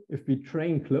here, if we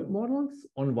train CLIP models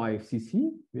on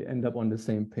YFCC, we end up on the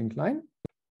same pink line,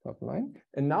 purple line.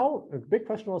 And now the big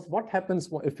question was, what happens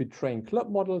if we train CLIP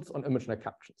models on ImageNet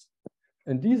captions?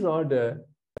 And these are the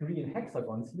green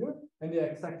hexagons here, and they're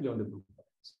exactly on the blue.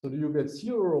 So you get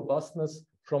zero robustness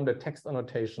from the text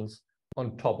annotations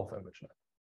on top of ImageNet.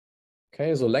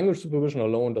 Okay, so language supervision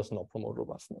alone does not promote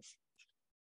robustness.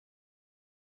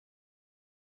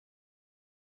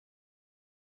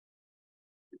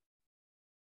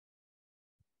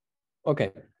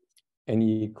 Okay,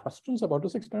 any questions about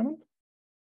this experiment?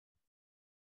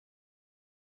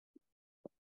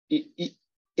 I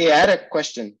had a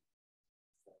question.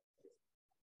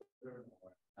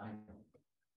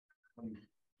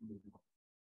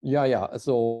 Yeah.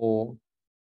 So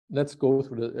let's go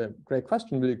through the great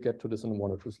question. We'll get to this in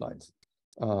 1 or 2 slides.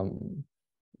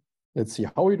 Let's see.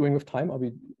 How are we doing with time? Are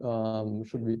we?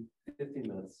 Should we? 15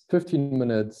 minutes. 15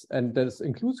 minutes, and this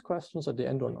includes questions at the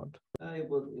end or not? It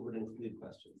would include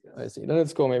questions. Yes. I see. Then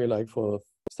let's go maybe like for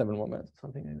 7 more minutes,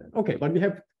 something like that. Okay, but we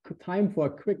have time for a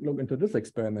quick look into this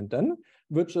experiment then,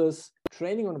 which is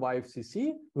training on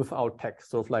YFCC without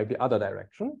text, sort of like the other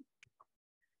direction.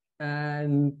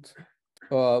 And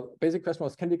basic question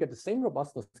was, can we get the same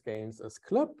robustness gains as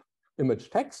CLIP, image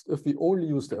text, if we only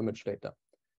use the image data?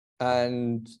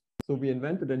 And so we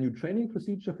invented a new training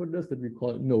procedure for this that we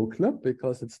call no CLIP,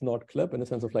 because it's not CLIP in the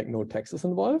sense of like no text is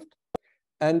involved.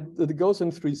 And it goes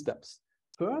in 3 steps.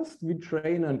 First, we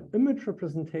train an image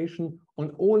representation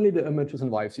on only the images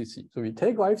in YFCC. So we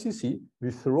take YFCC,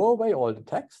 we throw away all the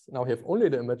text. Now we have only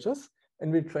the images,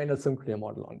 and we train a SimClear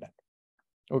model on that.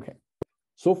 Okay.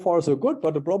 So far, so good,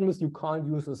 but the problem is you can't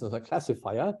use this as a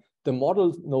classifier. The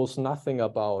model knows nothing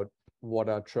about what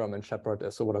a German Shepherd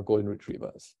is or what a Golden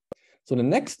Retriever is. So the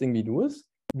next thing we do is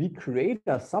we create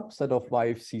a subset of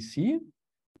YFCC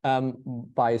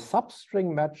by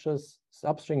substring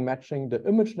matching the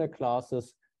ImageNet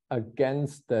classes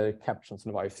against the captions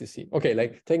in YFCC. Okay,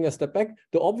 like taking a step back,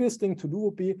 the obvious thing to do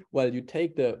would be, well, you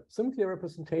take the SimClear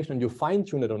representation and you fine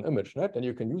tune it on ImageNet, and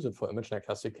you can use it for ImageNet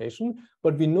classification.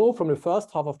 But we know from the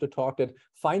first half of the talk that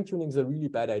fine tuning is a really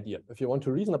bad idea. If you want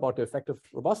to reason about the effective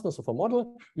robustness of a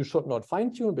model, you should not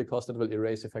fine tune because it will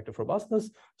erase effective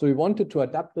robustness. So we wanted to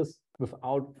adapt this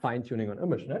without fine tuning on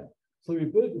ImageNet. So we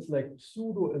built this like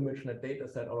pseudo ImageNet data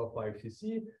set out of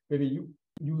YFCC, where we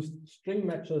used string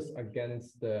matches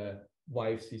against the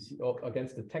YFCC or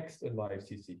against the text in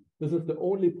YFCC. This is the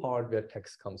only part where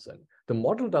text comes in. The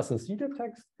model doesn't see the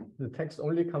text. The text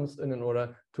only comes in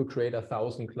order to create a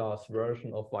 1000-class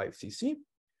version of YFCC.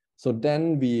 So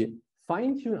then we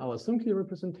fine-tune our SimClear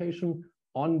representation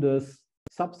on this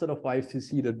subset of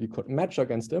YFCC that we could match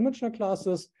against the ImageNet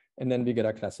classes, and then we get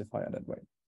a classifier that way.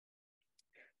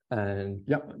 And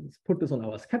yeah, let's put this on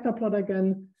our scatter plot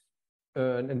again.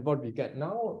 And what we get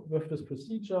now with this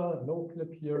procedure, no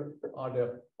CLIP here, are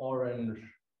the orange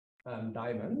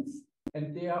diamonds.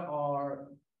 And they are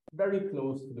very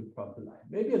close to the purple line,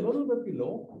 maybe a little bit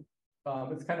below.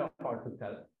 It's kind of hard to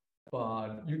tell,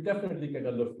 but you definitely get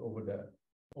a lift over the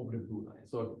blue line.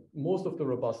 So most of the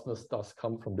robustness does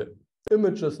come from the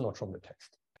images, not from the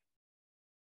text.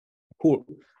 Cool.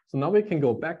 So now we can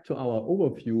go back to our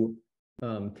overview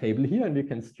table here, and we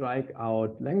can strike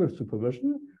out language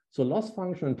supervision. So loss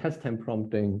function and test time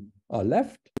prompting are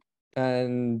left.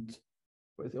 And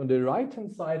on the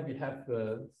right-hand side, we have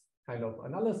the kind of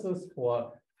analysis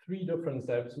for 3 different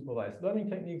self-supervised learning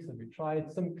techniques that we tried: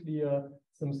 SimClear,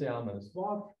 SimSeama and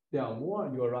Swap. There are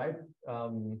more, you're right.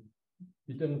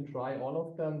 We didn't try all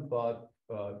of them, but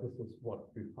this is what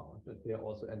we found, that they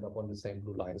also end up on the same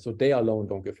blue line. So they alone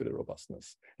don't give you the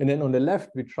robustness. And then on the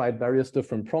left, we tried various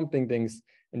different prompting things,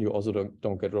 and you also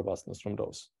don't get robustness from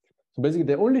those. So basically,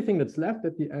 the only thing that's left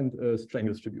at the end is strength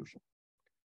distribution.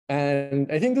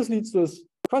 And I think this leads to this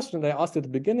question I asked at the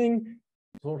beginning.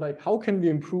 So like, how can we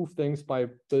improve things by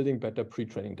building better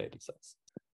pre-training data sets?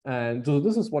 And so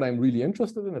this is what I'm really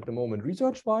interested in at the moment,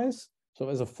 research-wise. So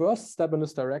as a first step in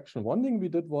this direction, one thing we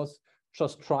did was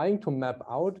just trying to map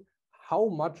out how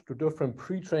much do different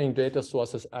pre-training data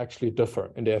sources actually differ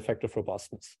in their effective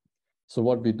robustness. So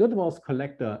what we did was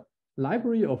collect a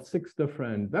library of 6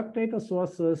 different web data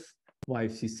sources,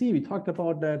 YCC, we talked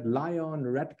about that, Lion,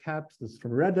 Redcaps, this is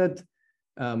from Reddit,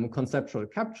 conceptual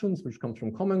captions, which comes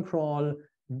from Common Crawl,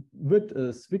 WIT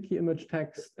is wiki image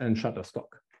text, and Shutterstock.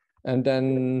 And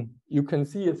then you can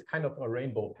see it's kind of a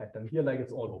rainbow pattern here, like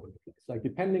it's all over the place. Like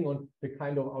depending on the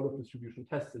kind of out of distribution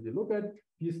tests that you look at,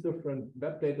 these different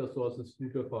web data sources do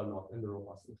differ a lot in the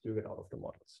robustness you get out of the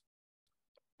models.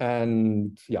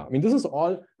 And yeah, I mean, this is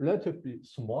all relatively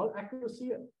small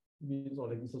accuracy. These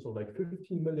are like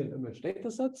 15 million image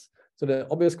data sets. So the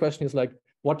obvious question is like,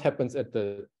 what happens at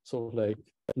the sort of like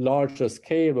larger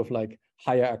scale with like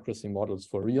higher accuracy models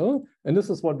for real? And this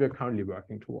is what we're currently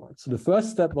working towards. So the first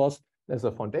step was, as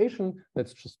a foundation,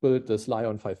 let's just build this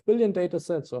Lion 5 billion data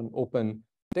set, so an open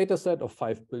data set of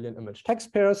 5 billion image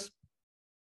text pairs.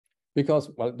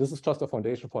 Because, well, this is just a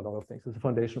foundation for a lot of things. It's a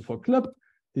foundation for CLIP,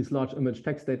 these large image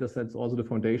text data sets, also the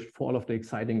foundation for all of the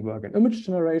exciting work in image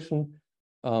generation.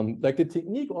 Like the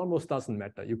technique almost doesn't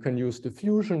matter. You can use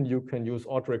diffusion, you can use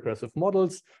autoregressive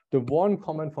models. The one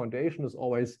common foundation is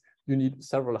always you need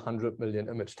several 100 million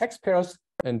image text pairs,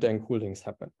 and then cool things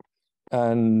happen.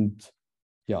 And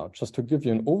yeah, just to give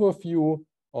you an overview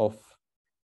of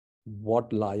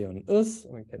what Lion is,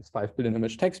 I mean, it's 5 billion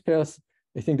image text pairs.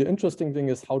 I think the interesting thing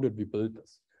is, how did we build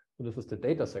this? So this is the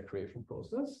dataset creation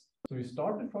process. So we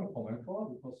started from Common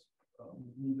Core because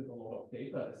we needed a lot of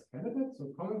data as candidates.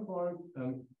 So Common Core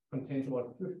contains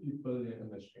about 50 billion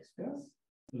image text pairs.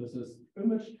 So this is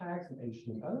image tags in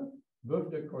HTML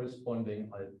with the corresponding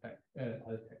alt text.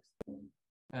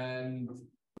 And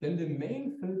then the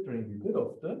main filtering we did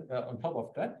of that, on top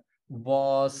of that,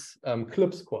 was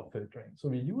CLIP score filtering. So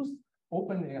we used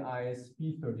OpenAI's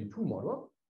B32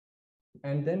 model.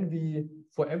 And then we,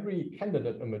 for every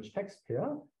candidate image text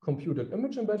pair, computed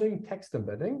image embedding, text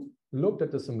embedding, looked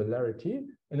at the similarity.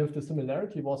 And if the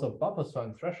similarity was above a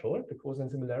certain threshold, the cosine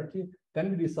similarity,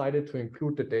 then we decided to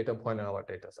include the data point in our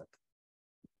data set.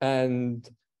 And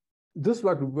this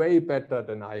worked way better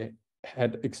than I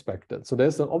had expected. So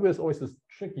there's always this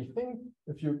tricky thing.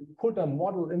 If you put a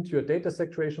model into your data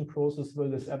set creation process, will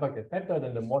this ever get better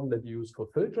than the model that you use for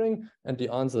filtering? And the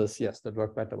answer is yes, that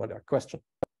worked better. Without question.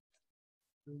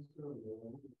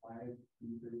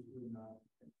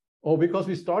 Oh, because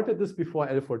we started this before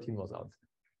L14 was out.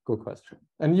 Good question.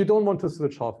 And you don't want to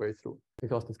switch halfway through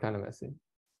because it's kind of messy.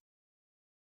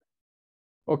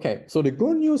 Okay, so the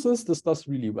good news is this does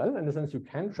really well. In the sense you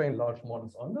can train large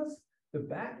models on this. The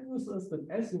bad news is that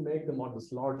as you make the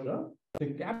models larger, the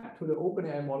gap to the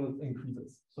OpenAI models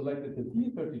increases. So like at the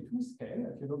D32 scale,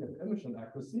 if you look at image and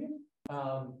accuracy,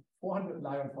 400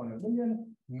 Lion 400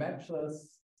 million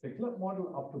matches the CLIP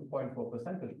model up to 0.4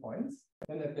 percentage points.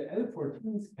 And at the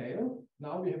L14 scale,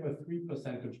 now we have a 3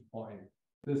 percentage point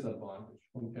disadvantage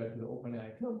compared to the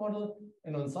OpenAI CLIP model.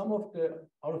 And on some of the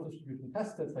out-of-distribution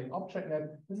test sets like ObjectNet,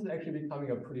 this is actually becoming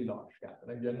a pretty large gap.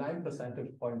 Like we are 9 percentage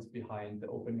points behind the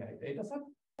OpenAI dataset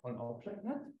on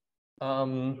ObjectNet.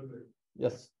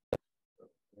 Yes.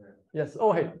 Yes.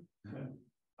 Oh, hey.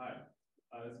 Hi.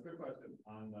 It's a quick question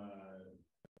on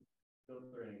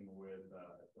filtering with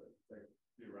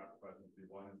two rapid questions.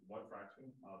 One is, what fraction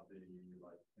of the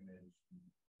image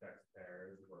text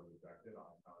pairs were rejected on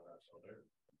account of that filter?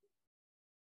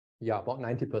 Yeah, about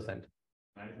 90%.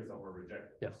 90% were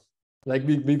rejected. Yes. Like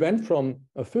we went from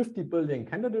a 50 billion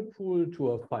candidate pool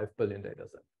to a 5 billion data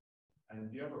set. And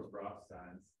do you have a rough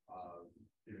sense of,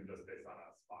 even just based on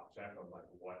a spot check, of like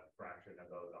what fraction of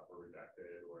those that were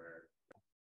rejected were?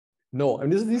 No,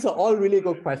 and these are all really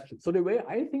good questions. So the way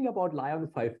I think about Lion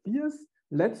 5D is,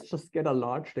 let's just get a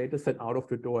large data set out of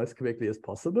the door as quickly as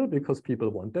possible because people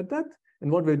wanted that. And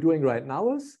what we're doing right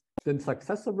now is the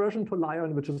successor version to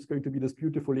Lion, which is going to be this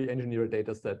beautifully engineered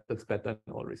data set that's better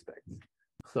in all respects.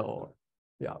 So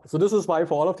yeah, so this is why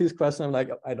for all of these questions, I'm like,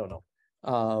 I don't know,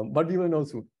 but we will know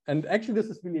soon. And actually, this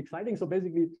is really exciting. So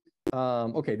basically,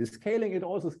 okay, the scaling, it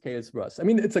also scales worse. I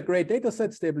mean, it's a great data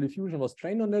set. Stable Diffusion was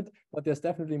trained on it, but there's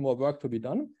definitely more work to be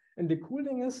done. And the cool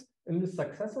thing is, in the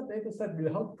successor data set,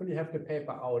 we'll hopefully have the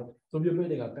paper out. So we're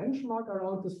building a benchmark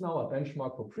around this now, a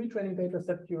benchmark for pre-training data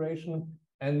set curation.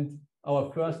 And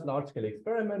our first large-scale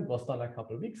experiment was done a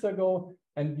couple of weeks ago,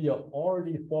 and we are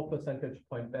already 4 percentage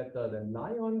points better than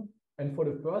Lion. And for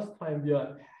the first time, we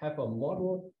have a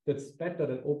model that's better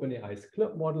than OpenAI's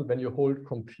CLIP model when you hold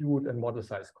compute and model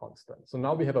size constant. So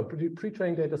now we have a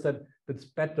pre-training data set that's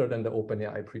better than the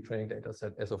OpenAI pre-training data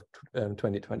set as of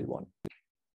 2021.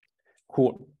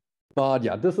 Cool. But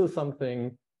yeah, this is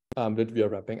something that we are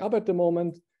wrapping up at the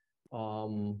moment.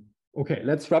 Okay,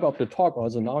 let's wrap up the talk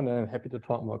also now, and I'm happy to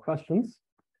talk more questions.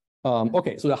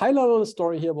 Okay, so the high level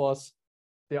story here was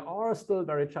there are still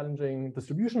very challenging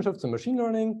distribution shifts in machine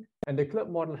learning, and the CLIP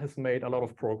model has made a lot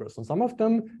of progress on some of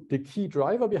them. The key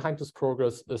driver behind this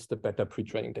progress is the better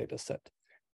pre-training data set.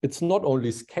 It's not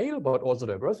only scale, but also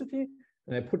diversity.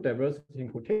 And I put diversity in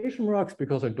quotation marks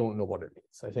because I don't know what it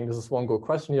means. I think this is one good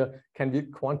question here. Can we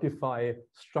quantify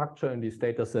structure in these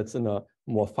data sets in a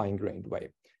more fine-grained way?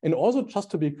 And also,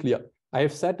 just to be clear, I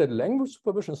have said that language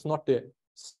supervision is not the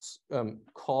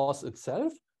cause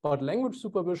itself, but language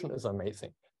supervision is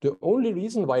amazing. The only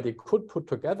reason why they could put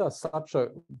together such a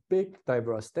big,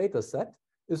 diverse data set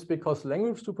is because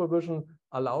language supervision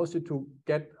allows you to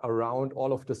get around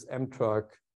all of this mTurk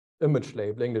image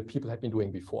labeling that people had been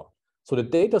doing before. So the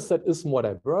data set is more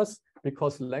diverse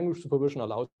because language supervision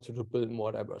allows you to build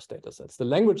more diverse data sets. The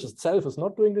language itself is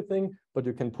not doing the thing, but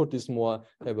you can put these more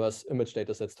diverse image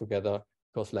data sets together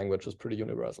because language is pretty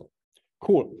universal.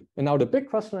 Cool. And now the big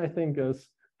question, I think, is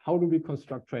how do we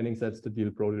construct training sets to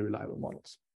deal broadly reliable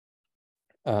models?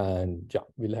 And yeah,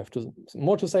 we'll have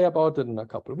more to say about it in a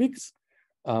couple of weeks.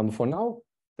 For now,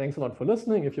 thanks a lot for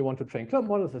listening. If you want to train CLIP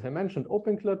models, as I mentioned,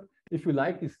 OpenClip. If you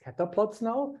like these scatter plots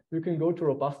now, you can go to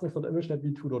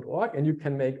robustness.imagenetv2.org and you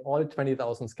can make all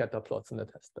 20,000 scatter plots in the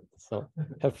testbed. So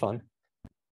have fun.